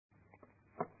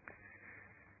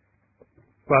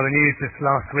Well, the news this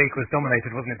last week was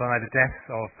dominated, wasn't it, by the death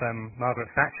of Margaret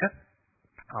Thatcher,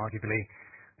 arguably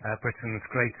Britain's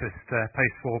greatest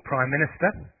post-war Prime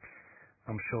Minister.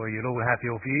 I'm sure you'll all have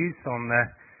your views on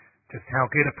just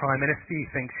how good a Prime Minister you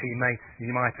think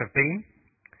she might have been.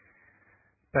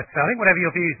 But I think whatever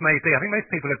your views may be, I think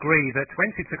most people agree that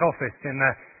when she took office in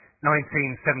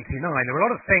 1979, there were a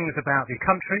lot of things about the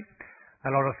country,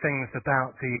 a lot of things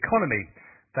about the economy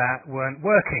that weren't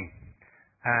working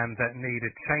and that needed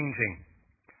changing.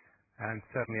 And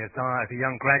certainly as a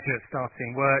young graduate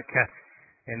starting work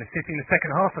in the city in the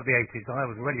second half of the 80s, I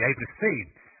was already able to see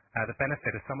the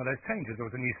benefit of some of those changes. There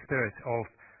was a new spirit of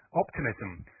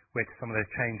optimism which some of those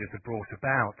changes have brought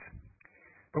about.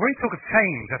 But when we talk of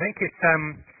change, I think it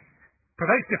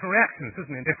provokes different reactions,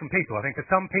 doesn't it, in different people. I think for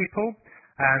some people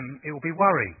it will be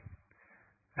worry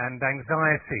and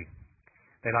anxiety.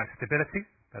 They like stability,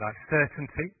 they like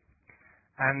certainty,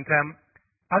 and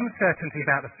uncertainty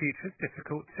about the future is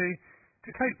difficult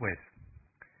to cope with.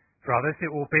 For others,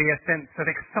 it will be a sense of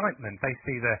excitement. They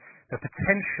see the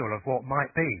potential of what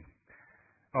might be,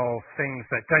 of things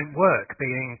that don't work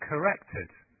being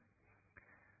corrected.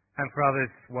 And for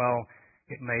others, well,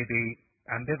 it may be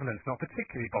ambivalence, not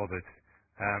particularly bothered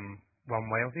one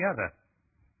way or the other.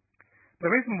 The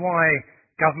reason why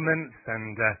governments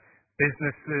and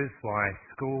businesses, why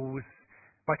schools,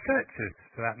 why churches,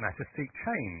 for that matter, seek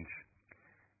change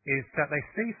is that they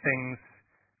see things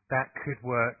that could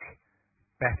work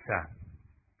better.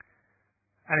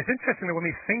 And it's interesting that when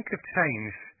we think of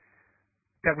change,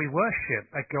 that we worship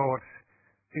a God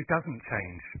who doesn't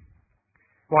change.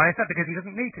 Why is that? Because he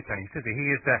doesn't need to change, does he?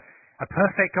 He is a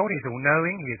perfect God. He's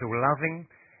all-knowing. He is all-loving.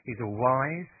 He's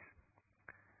all-wise.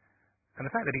 And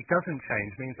the fact that he doesn't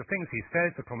change means the things he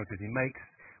says, the promises he makes,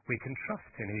 we can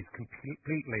trust him. He's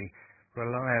completely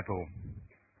reliable.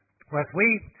 Whereas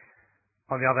we,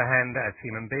 on the other hand, as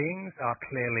human beings, are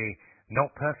clearly not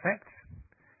perfect,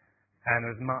 and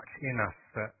there's much in us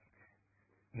that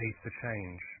needs to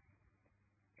change.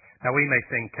 Now, we may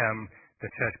think the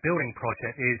church building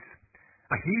project is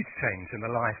a huge change in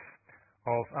the life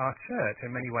of our church.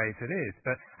 In many ways it is.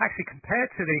 But actually,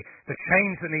 compared to the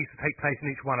change that needs to take place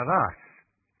in each one of us,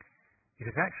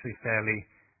 it is actually fairly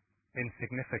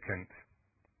insignificant.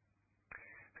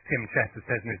 Tim Chester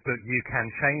says in his book, You Can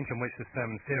Change, on which the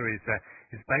sermon series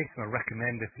is based, and I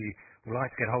recommend if you would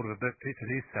like to get hold of the book to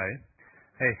do so.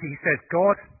 He says,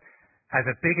 God has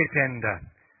a big agenda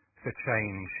for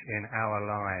change in our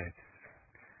lives.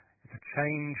 It's a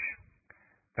change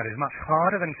that is much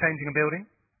harder than changing a building,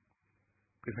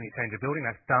 because when you change a building,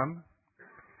 that's done.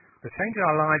 The change in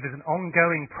our lives is an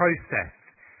ongoing process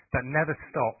that never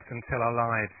stops until our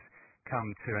lives come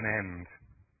to an end.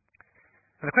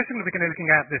 And the question that we're going to be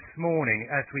looking at this morning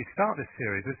as we start this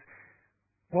series is,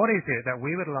 what is it that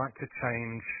we would like to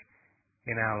change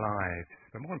in our lives?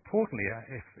 But more importantly,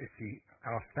 if you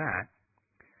ask that,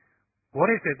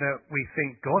 what is it that we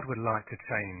think God would like to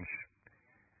change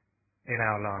in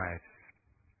our lives?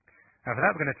 Now for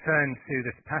that we're going to turn to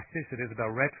this passage that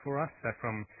Isabel read for us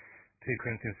from 2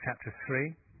 Corinthians chapter 3.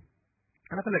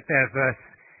 And have a look there at verse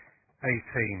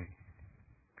 18.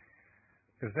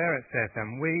 Because there it says,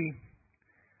 And we,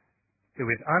 who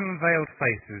with unveiled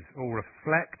faces all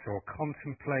reflect or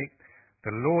contemplate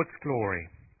the Lord's glory,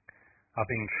 are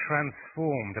being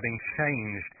transformed, are being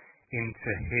changed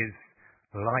into his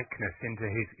likeness, into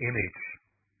his image.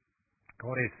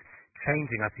 God is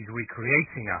changing us, he's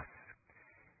recreating us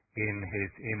in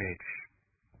his image.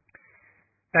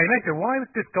 Now you may say, why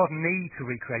does God need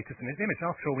to recreate us in his image?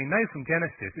 After all, we know from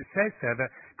Genesis, it says there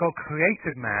that God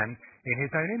created man in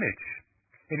his own image.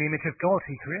 In the image of God,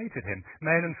 he created him.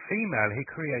 Male and female, he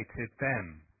created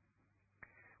them.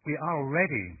 We are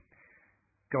already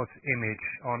God's image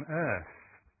on earth.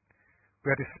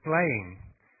 We are displaying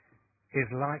his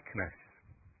likeness.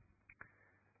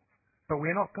 But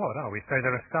we are not God, are we? So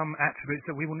there are some attributes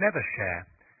that we will never share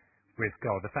with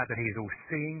God. The fact that he is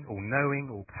all-seeing,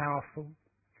 all-knowing, all-powerful,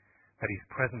 that he's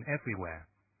present everywhere.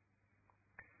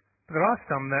 But there are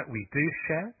some that we do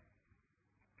share.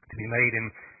 To be made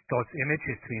in God's image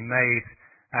is to be made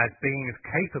as beings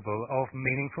capable of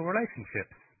meaningful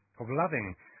relationships, of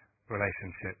loving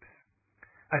relationships,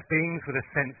 as beings with a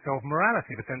sense of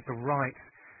morality, a sense of right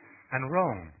and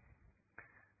wrong,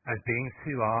 as beings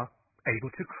who are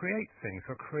able to create things,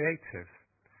 who are creative,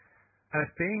 and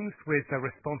as beings with a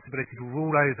responsibility to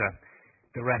rule over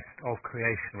the rest of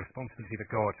creation, responsibility that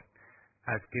God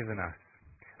has given us.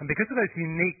 And because of those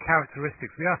unique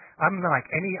characteristics, we are unlike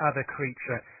any other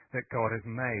creature that God has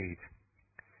made.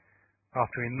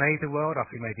 After he made the world,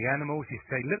 after he made the animals, he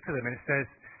looked at them and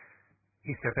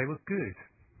he said they were good.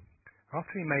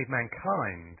 After he made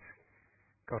mankind,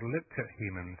 God looked at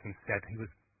humans and said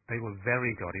they were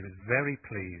very good. He was very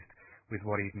pleased with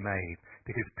what he'd made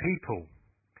because people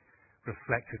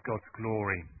reflected God's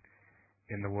glory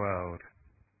in the world.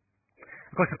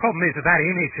 Of course, the problem is that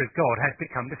image of God has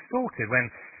become distorted when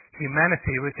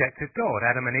humanity rejected God.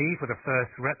 Adam and Eve were the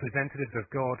first representatives of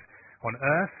God on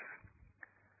earth,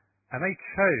 and they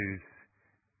chose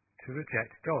to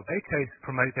reject God. They chose to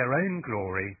promote their own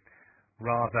glory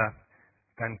rather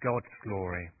than God's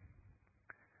glory.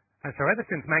 And so ever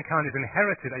since, mankind has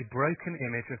inherited a broken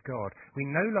image of God. We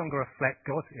no longer reflect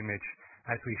God's image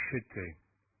as we should do.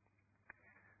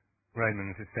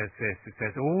 Romans, it says this, it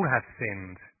says, all have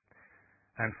sinned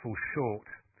and fall short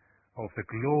of the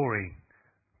glory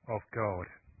of God.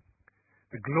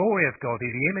 The glory of God,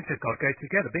 the image of God go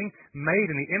together. Being made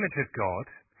in the image of God,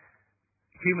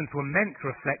 humans were meant to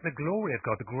reflect the glory of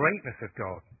God, the greatness of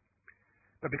God.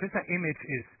 But because that image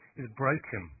is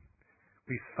broken,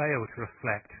 we fail to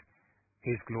reflect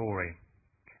his glory.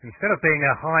 Instead of being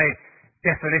a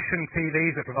high-definition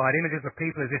TVs that provide images of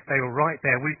people as if they were right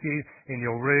there with you in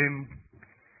your room,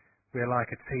 we're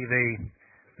like a TV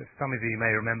that some of you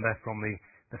may remember from the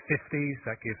 50s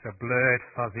that gives a blurred,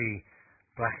 fuzzy,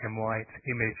 black and white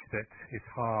image that is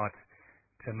hard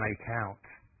to make out.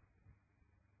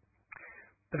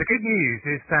 But the good news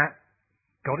is that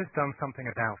God has done something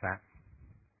about that.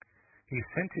 He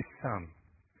sent his Son.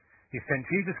 He sent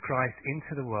Jesus Christ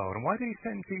into the world. And why did he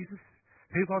send Jesus?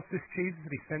 Who was this Jesus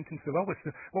that he sent into the world?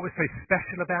 What was so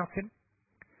special about him?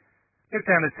 Look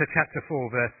down at chapter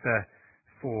 4, verse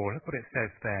 4. Look what it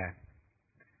says there.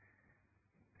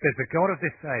 It says, the God of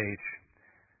this age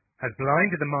has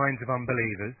blinded the minds of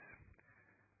unbelievers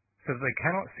so that they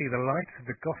cannot see the light of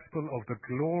the gospel of the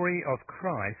glory of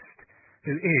Christ,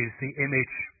 who is the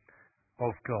image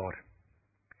of God.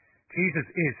 Jesus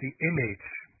is the image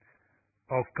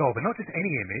of God, but not just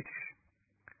any image.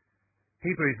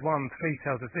 Hebrews 1:3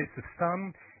 tells us this, the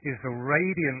Son is the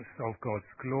radiance of God's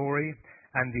glory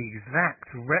and the exact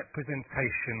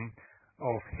representation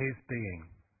of his being.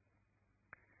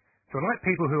 So unlike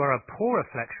people who are a poor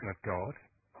reflection of God,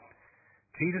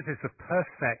 Jesus is the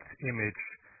perfect image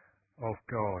of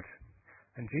God.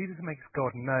 And Jesus makes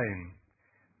God known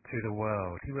to the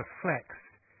world. He reflects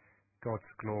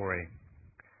God's glory.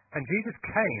 And Jesus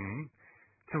came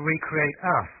to recreate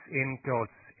us in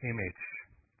God's image.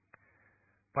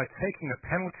 By taking the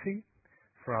penalty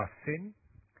for our sin,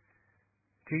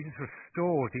 Jesus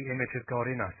restored the image of God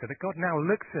in us, so that God now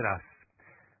looks at us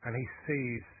and he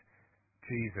sees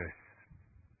Jesus.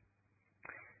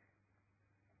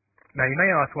 Now you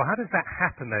may ask, well, how does that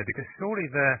happen though? Because surely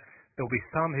there'll be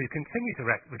some who continue to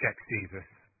reject Jesus.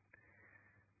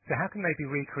 So how can they be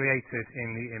recreated in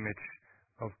the image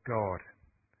of God?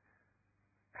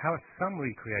 How are some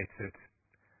recreated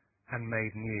and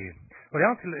made new? Well, the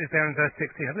answer is there in verse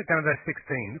 16. Have a look down at verse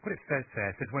 16. Look what it says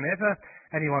there. It says, whenever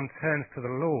anyone turns to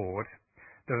the Lord,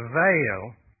 the veil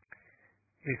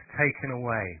is taken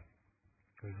away.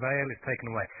 The veil is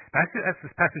taken away. Now, as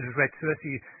this passage was read to us,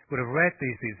 you would have read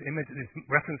these images, these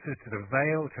references to the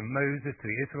veil, to Moses, to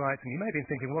the Israelites, and you may have been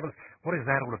thinking, what is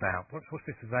that all about? What's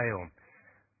this veil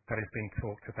that is being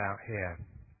talked about here?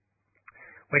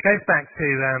 Well, it goes back to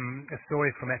a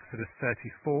story from Exodus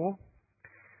 34,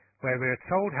 where we are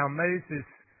told how Moses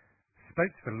spoke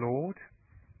to the Lord,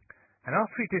 and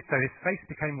after he did so, his face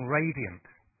became radiant.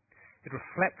 It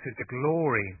reflected the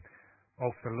glory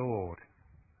of the Lord.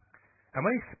 And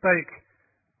when he spoke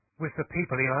with the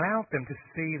people, he allowed them to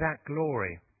see that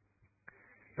glory.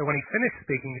 But when he finished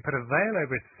speaking, he put a veil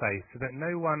over his face so that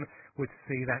no one would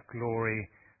see that glory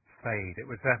fade.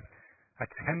 It was a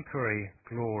temporary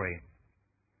glory.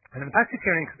 And in the passage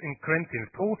here in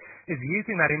Corinthians, Paul is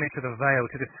using that image of the veil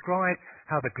to describe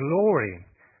how the glory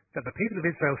that the people of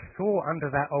Israel saw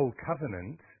under that old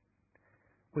covenant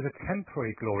was a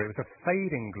temporary glory. It was a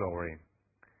fading glory.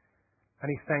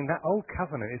 And he's saying that old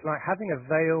covenant is like having a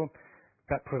veil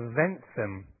that prevents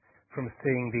them from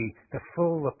seeing the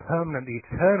full, the permanent, the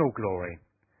eternal glory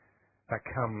that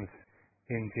comes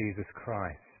in Jesus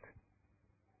Christ.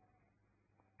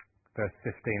 Verse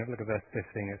 15, look at verse 15,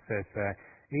 it says there,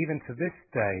 even to this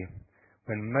day,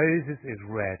 when Moses is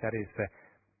read, that is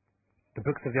the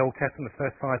books of the Old Testament, the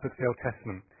first 5 books of the Old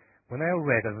Testament, when they are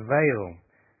read, a veil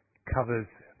covers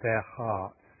their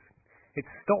hearts. It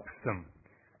stops them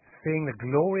seeing the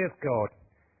glory of God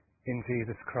in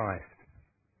Jesus Christ.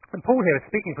 And Paul here is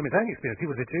speaking from his own experience.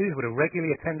 He was a Jew who would have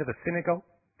regularly attended a synagogue.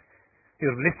 He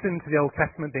would have listened to the Old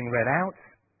Testament being read out.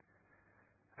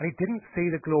 And he didn't see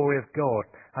the glory of God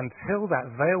until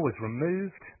that veil was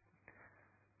removed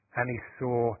and he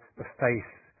saw the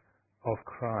face of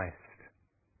Christ.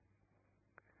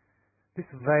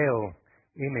 This veil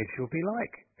image will be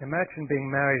like, imagine being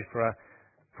married for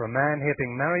a man here,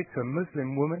 being married to a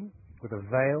Muslim woman with a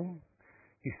veil.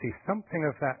 You see something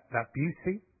of that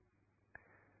beauty,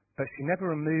 but she never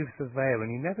removes the veil,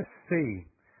 and you never see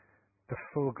the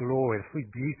full glory, the full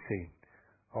beauty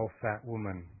of that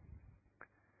woman.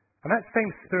 And that same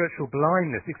spiritual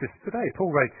blindness exists today. Paul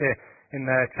wrote here in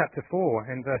chapter 4,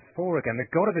 in verse 4 again,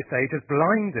 the God of this age has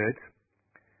blinded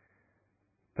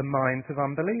the minds of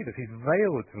unbelievers. He's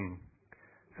veiled them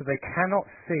so they cannot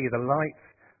see the light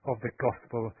of the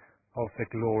gospel of the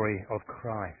glory of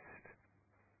Christ.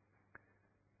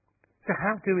 So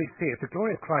how do we see it? If the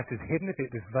glory of Christ is hidden, if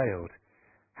it is veiled,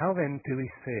 how then do we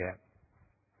see it?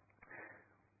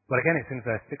 Well, again, it's in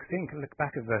verse 16. You can look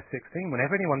back at verse 16.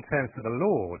 Whenever anyone turns to the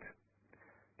Lord,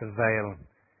 the veil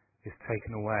is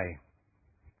taken away.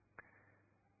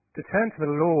 To turn to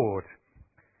the Lord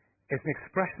is an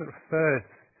expression that refers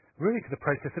really to the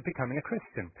process of becoming a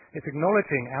Christian. It's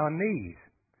acknowledging our need,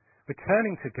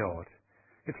 returning to God.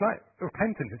 It's like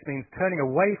repentance. It means turning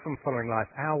away from following life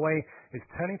our way is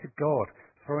turning to God,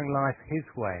 following life His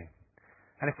way.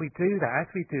 And if we do that,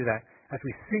 as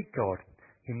we seek God,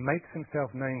 He makes Himself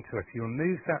known to us. He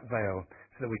removes that veil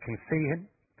so that we can see Him,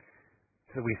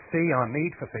 so that we see our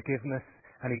need for forgiveness,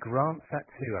 and He grants that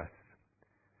to us.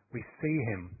 We see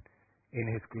Him in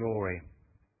His glory.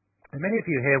 And many of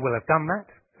you here will have done that,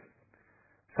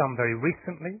 some very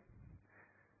recently,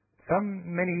 some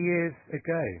many years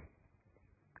ago.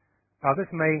 Others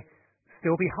may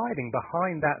still be hiding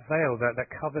behind that veil that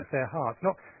covers their hearts,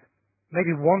 not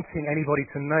maybe wanting anybody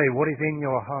to know what is in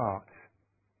your heart,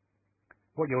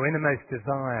 what your innermost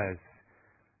desires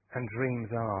and dreams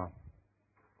are.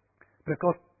 But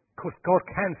of course, God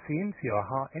can see into your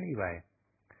heart anyway,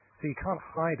 so you can't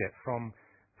hide it from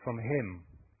Him.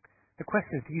 The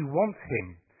question is, do you want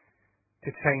Him to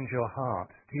change your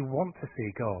heart? Do you want to see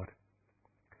God?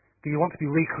 Do you want to be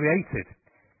recreated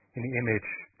in the image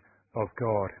of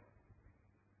God?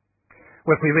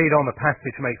 Well, if we read on, the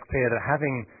passage makes clear that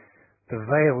having the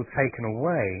veil taken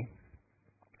away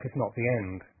is not the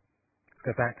end. Let's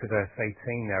go back to verse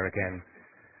 18 there again.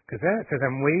 Because there it says,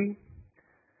 and we,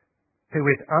 who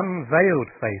with unveiled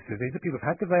faces, these are people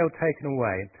who've had the veil taken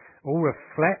away, all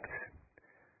reflect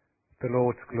the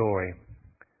Lord's glory,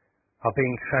 are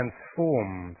being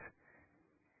transformed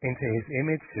into His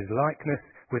image, His likeness,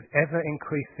 with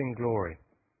ever-increasing glory.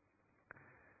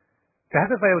 To have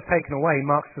the veil taken away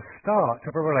marks the start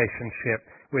of a relationship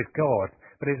with God,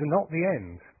 but it is not the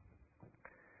end.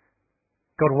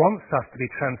 God wants us to be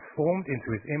transformed into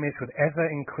His image with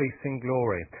ever-increasing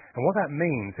glory. And what that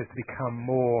means is to become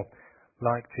more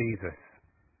like Jesus.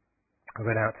 I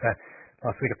read out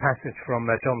last week a passage from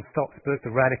John Stott's book,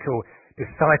 The Radical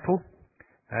Disciple,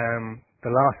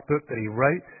 the last book that he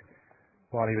wrote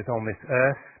while he was on this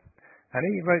earth. And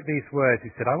he wrote these words.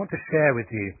 He said, I want to share with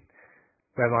you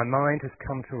where my mind has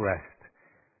come to rest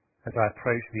as I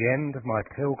approach the end of my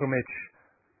pilgrimage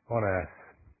on earth.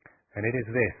 And it is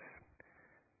this: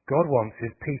 God wants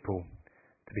His people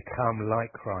to become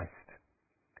like Christ.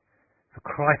 For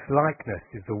Christ's likeness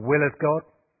is the will of God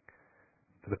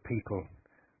for the people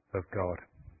of God.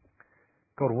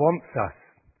 God wants us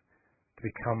to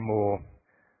become more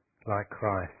like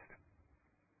Christ.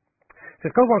 So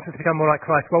if God wants us to become more like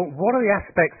Christ, well, what are the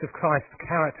aspects of Christ's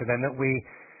character then that we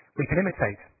can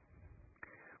imitate?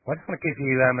 Well, I just want to give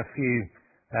you a few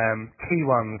key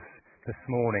ones this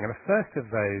morning. And the first of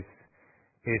those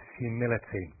is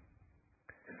humility.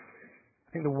 I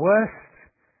think the worst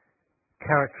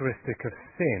characteristic of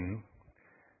sin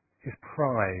is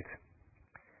pride.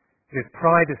 It is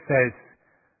pride that says,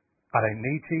 I don't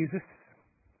need Jesus.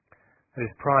 It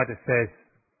is pride that says,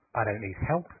 I don't need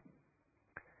help.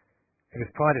 It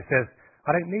is pride that says,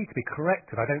 I don't need to be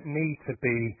corrected. I don't need to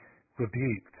be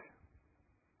rebuked.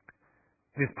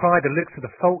 It is pride that looks at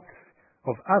the faults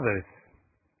of others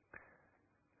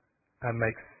and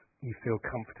makes you feel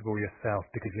comfortable yourself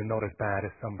because you're not as bad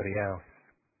as somebody else.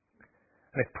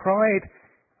 And if pride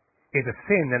is a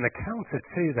sin, then the counter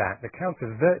to that, the counter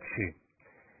virtue,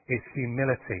 is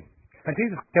humility. And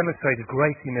Jesus demonstrated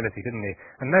great humility, didn't He?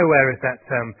 And nowhere is that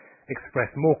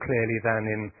expressed more clearly than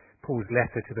in Paul's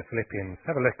letter to the Philippians.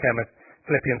 Have a look at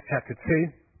Philippians chapter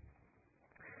 2,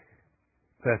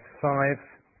 verse 5.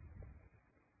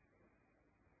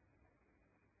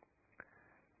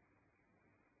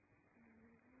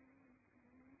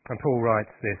 And Paul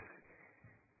writes this: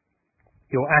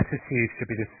 your attitude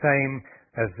should be the same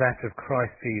as that of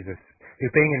Christ Jesus, who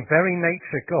being in very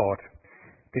nature God,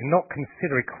 did not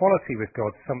consider equality with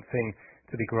God something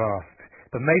to be grasped,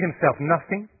 but made Himself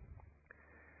nothing,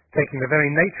 taking the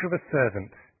very nature of a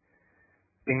servant,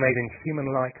 being made in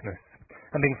human likeness,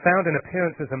 and being found in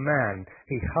appearance as a man,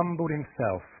 he humbled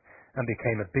himself and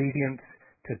became obedient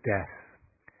to death,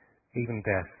 even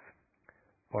death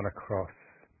on a cross.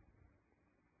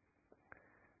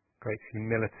 Great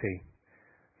humility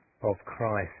of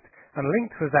Christ. And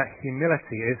linked with that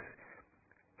humility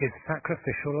is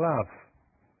sacrificial love.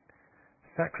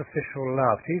 Sacrificial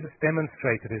love. Jesus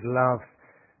demonstrated his love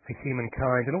for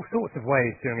humankind in all sorts of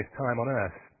ways during his time on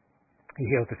earth. He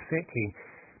healed the sick, he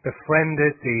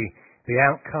befriended the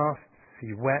outcasts,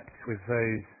 he wept with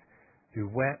those who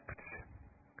wept.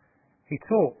 He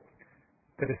taught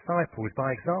the disciples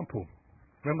by example.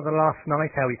 Remember the last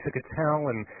night how he took a towel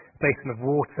and a basin of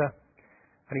water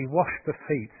and he washed the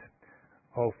feet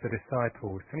of the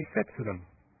disciples, and he said to them,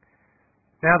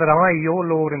 "Now that I, your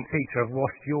Lord and teacher, have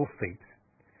washed your feet,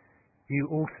 you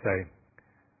also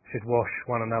should wash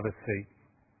one another's feet.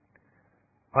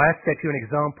 I have set you an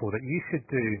example that you should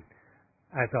do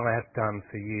as I have done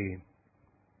for you."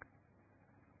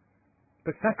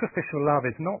 But sacrificial love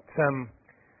is not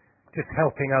just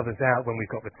helping others out when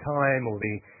we've got the time or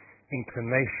the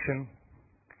inclination,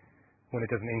 when it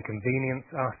doesn't inconvenience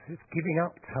us. It's giving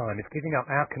up time. It's giving up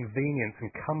our convenience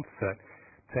and comfort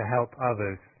to help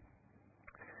others.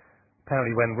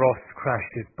 Apparently when Ross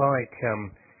crashed his bike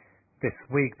this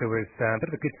week, there was a bit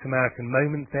of a Good Samaritan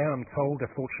moment there, I'm told.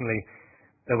 Unfortunately,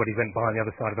 nobody went by on the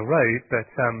other side of the road, but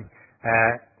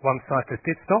one cyclist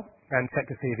did stop and checked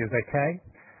to see if he was okay.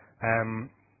 And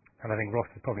I think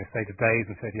Ross was probably in a state of daze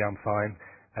and said, "Yeah, I'm fine,"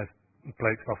 as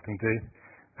blokes often do.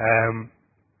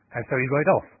 And so he rode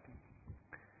off.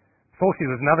 Fortunately,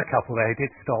 there was another couple there who did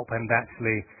stop and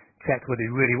actually checked whether he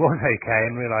really was okay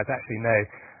and realised, actually, no,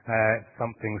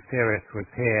 something serious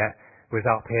was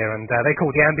up here. And they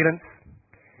called the ambulance.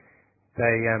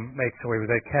 They made sure he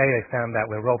was okay. They found out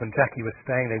where Rob and Jackie were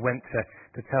staying. They went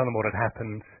to tell them what had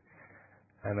happened,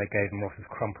 and they gave him Ross's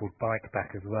crumpled bike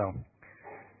back as well.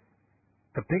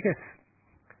 The biggest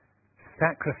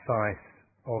sacrifice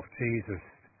of Jesus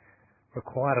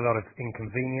required a lot of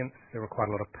inconvenience. It required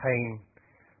a lot of pain,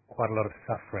 quite a lot of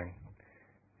suffering.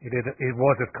 It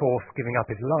was, of course, giving up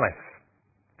his life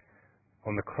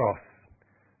on the cross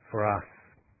for us.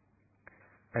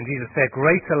 And Jesus said,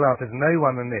 "Greater love has no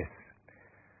one than this,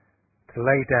 to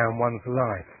lay down one's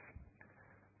life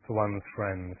for one's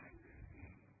friends."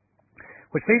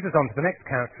 Which leads us on to the next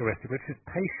characteristic, which is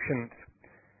patient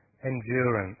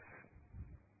endurance.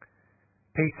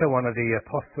 Peter, one of the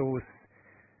apostles,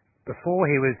 before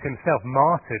he was himself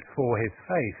martyred for his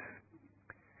faith,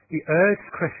 he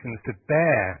urged Christians to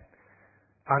bear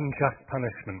unjust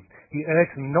punishment. He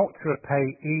urged them not to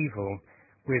repay evil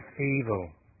with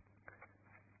evil.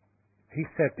 He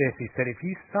said this, he said, "If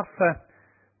you suffer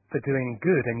for doing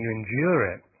good and you endure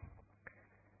it,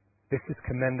 this is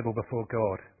commendable before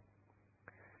God.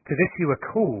 To this you were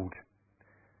called,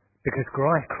 because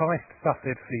Christ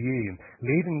suffered for you,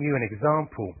 leaving you an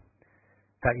example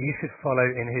that you should follow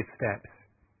in his steps."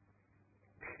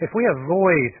 If we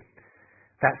avoid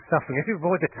that suffering, if we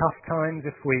avoid the tough times,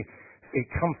 if we seek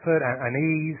comfort and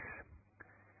ease,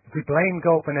 if we blame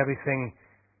God when everything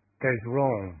goes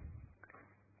wrong,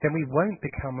 then we won't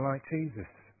become like Jesus.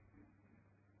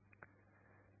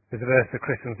 There's a verse that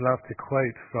Christians love to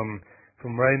quote from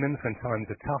Romans when times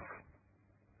are tough,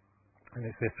 and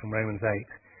it's this from Romans 8.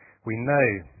 "We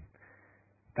know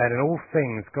that in all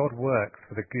things God works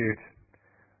for the good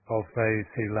of those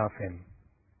who love him."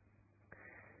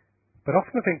 But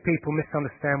often I think people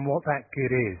misunderstand what that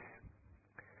good is.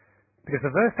 Because the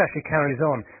verse actually carries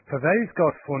on, "For those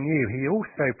God foreknew, he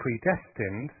also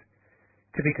predestined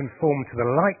to be conformed to the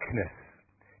likeness,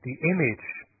 the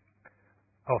image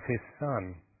of his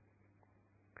Son."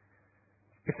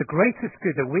 If the greatest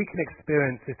good that we can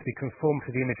experience is to be conformed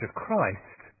to the image of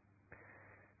Christ,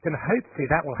 then hopefully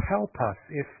that will help us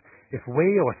if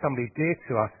we or somebody dear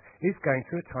to us is going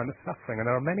through a time of suffering. And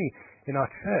there are many in our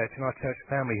church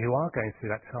family, who are going through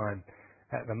that time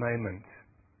at the moment.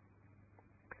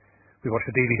 We watched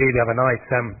a DVD the other night,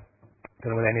 don't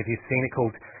know whether any of you have seen it,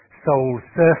 called Soul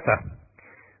Surfer,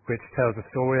 which tells the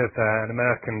story of an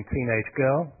American teenage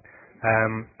girl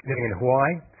living in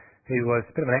Hawaii who was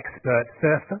a bit of an expert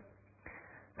surfer.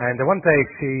 And one day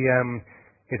she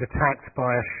is attacked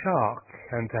by a shark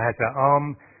and has her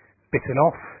arm bitten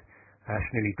off. She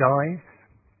nearly dies.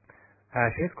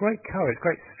 She has great courage,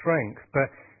 great strength, but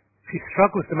she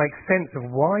struggles to make sense of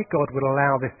why God would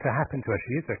allow this to happen to her.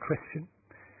 She is a Christian,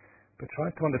 but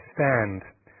tries to understand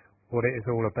what it is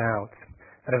all about.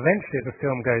 And eventually, as the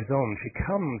film goes on, she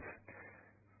comes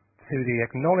to the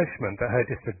acknowledgement that her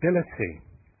disability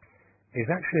is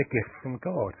actually a gift from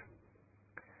God.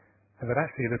 and that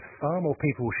actually there's far more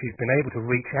people she's been able to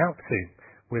reach out to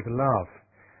with love,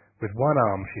 with one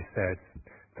arm, she says,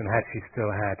 than had she still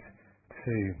had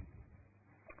two.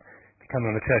 If you come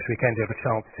on the church weekend, you have a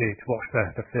chance to watch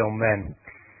the film then.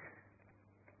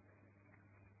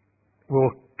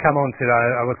 We'll come on to,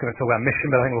 I was going to talk about mission,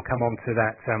 but I think we'll come on to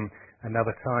that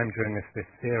another time during this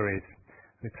series.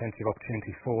 There's plenty of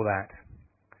opportunity for that.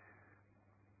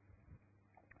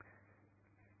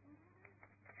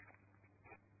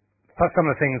 Some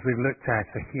of the things we've looked at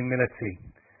are humility,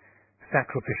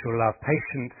 sacrificial love,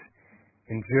 patience,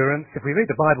 endurance. If we read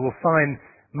the Bible, we'll find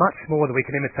much more that we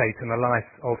can imitate in the life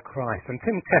of Christ. And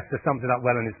Tim Chester sums it up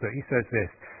well in his book. He says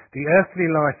this: the earthly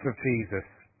life of Jesus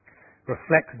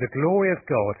reflected the glory of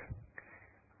God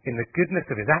in the goodness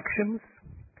of his actions,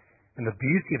 and the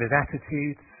beauty of his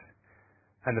attitudes,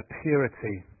 and the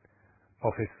purity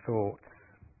of his thoughts.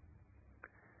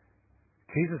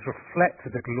 Jesus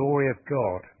reflected the glory of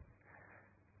God,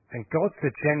 and God's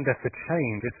agenda for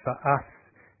change is for us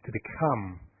to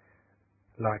become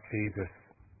like Jesus.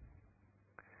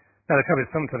 Now the trouble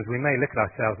is, sometimes we may look at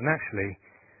ourselves and actually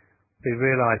we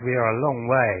realise we are a long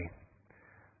way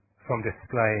from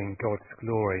displaying God's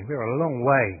glory. We are a long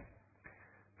way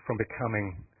from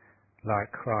becoming like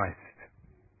Christ.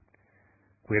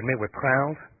 We admit we're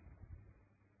proud.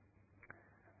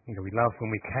 We love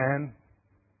when we can,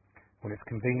 when it's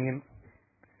convenient.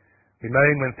 We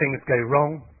moan when things go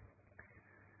wrong.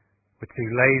 We're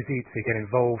too lazy to get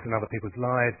involved in other people's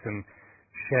lives and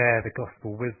share the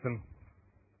gospel with them.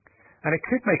 And it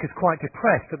could make us quite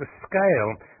depressed at the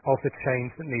scale of the change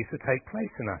that needs to take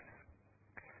place in us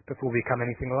before we become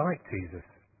anything like Jesus.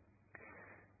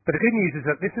 But the good news is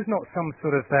that this is not some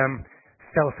sort of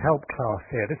self-help class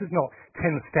here. This is not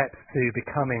 10 steps to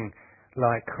becoming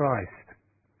like Christ.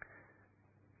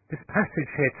 This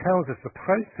passage here tells us the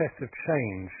process of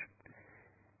change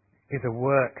is a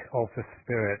work of the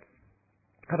Spirit.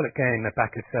 Have a look again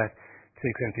back at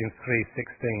 2 Corinthians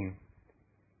 3:16.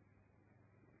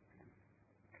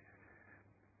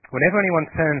 Whenever anyone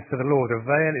turns to the Lord, the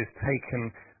veil is taken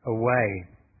away.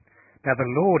 Now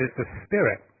the Lord is the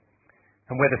Spirit,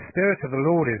 and where the Spirit of the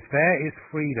Lord is, there is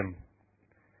freedom.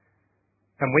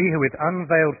 And we who with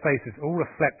unveiled faces all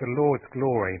reflect the Lord's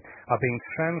glory are being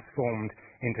transformed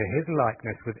into his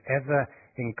likeness with ever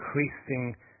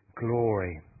increasing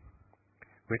glory,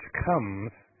 which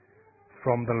comes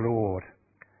from the Lord,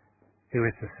 who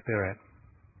is the Spirit.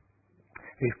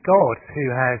 It is God who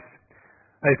has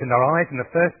opened our eyes in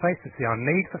the first place to see our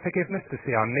need for forgiveness, to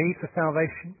see our need for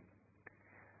salvation.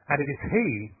 And it is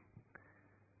he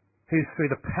who, through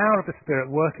the power of the Spirit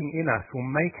working in us, will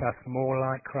make us more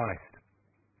like Christ.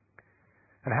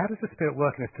 And how does the Spirit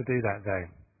work in us to do that, though?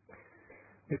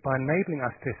 It's by enabling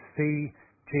us to see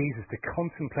Jesus, to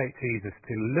contemplate Jesus,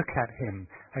 to look at him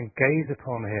and gaze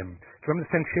upon him. Do you remember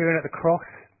the centurion at the cross?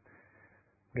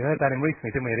 We heard about him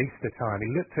recently, didn't we, at Easter time?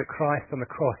 He looked at Christ on the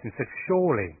cross and said,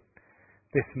 surely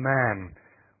this man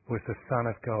was the Son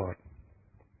of God.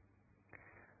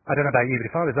 I don't know about you,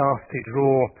 but if I was asked to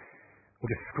draw or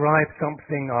describe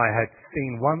something I had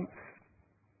seen once,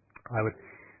 I would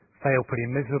fail pretty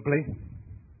miserably.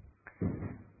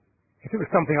 If it was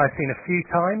something I'd seen a few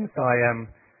times, I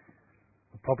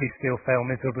would probably still fail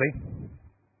miserably.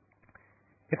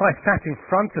 If I sat in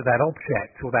front of that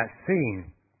object or that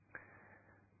scene,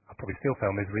 I'd probably still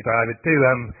fail miserably, but I would do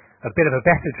a bit of a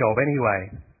better job anyway.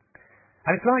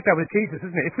 And it's like that with Jesus,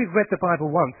 isn't it? If we've read the Bible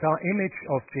once, our image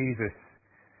of Jesus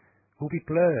will be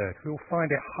blurred. We'll find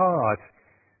it hard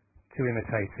to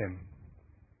imitate him.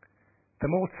 The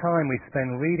more time we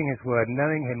spend reading his word,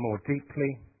 knowing him more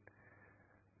deeply,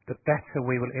 the better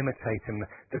we will imitate him.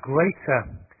 The greater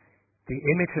the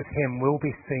image of him will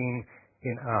be seen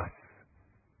in us.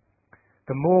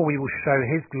 The more we will show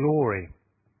his glory.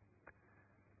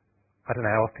 I don't know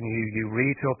how often you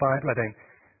read your Bible. I don't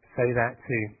say that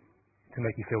to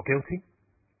make you feel guilty.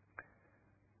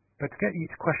 But to get you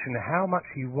to question how much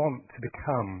you want to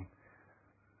become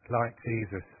like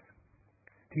Jesus.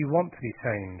 Do you want to be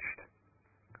changed?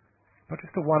 Not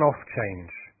just a one-off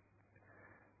change,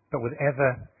 but with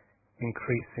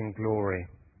ever-increasing glory.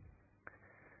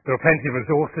 There are plenty of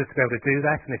resources to be able to do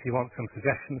that, and if you want some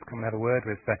suggestions, come and have a word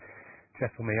with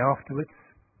Jeff or me afterwards.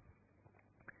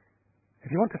 If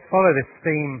you want to follow this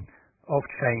theme of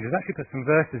change, we've actually put some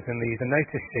verses in the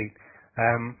notice sheet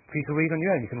for you to read on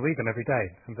your own. You can read them every day,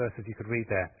 some verses you could read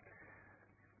there.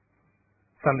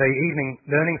 Sunday evening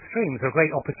learning streams are a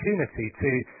great opportunity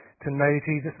to know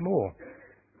Jesus more.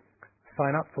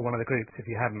 Sign up for one of the groups if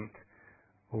you haven't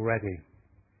already.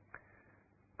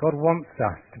 God wants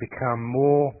us to become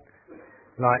more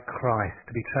like Christ,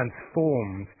 to be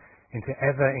transformed into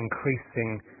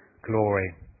ever-increasing glory.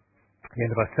 At the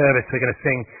end of our service, we're going to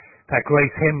sing that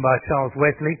great hymn by Charles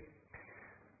Wesley,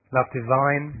 Love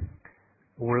Divine,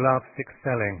 all love's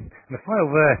excelling. And the final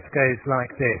verse goes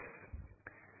like this: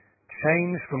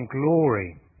 change from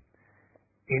glory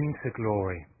into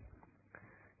glory,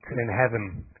 till in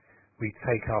heaven we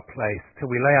take our place, till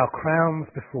we lay our crowns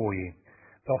before you,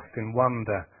 lost in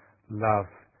wonder, love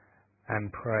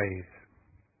and praise.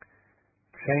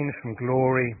 Change from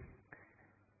glory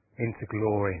into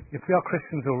glory. If we are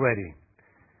Christians already,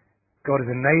 God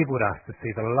has enabled us to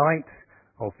see the light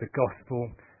of the gospel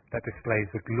that displays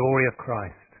the glory of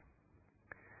Christ.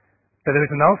 But there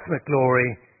is an ultimate glory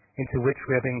into which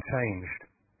we are being changed.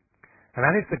 And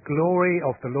that is the glory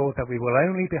of the Lord that we will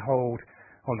only behold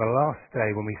on the last day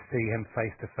when we see him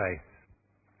face to face.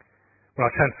 When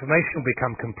our transformation will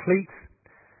become complete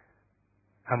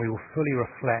and we will fully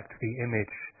reflect the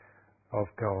image of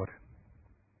God.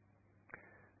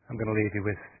 I'm going to leave you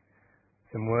with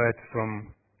some words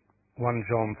from 1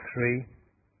 John 3,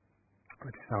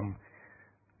 which sum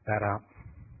that up.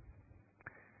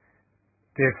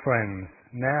 Dear friends,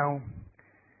 now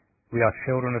we are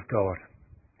children of God,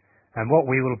 and what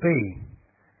we will be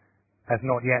has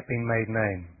not yet been made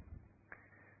known.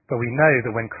 But we know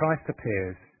that when Christ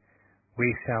appears, we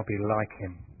shall be like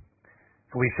him,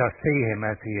 for we shall see him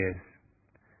as he is.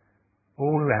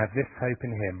 All who have this hope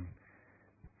in him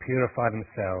purify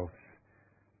themselves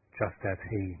just as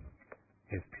he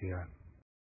is pure.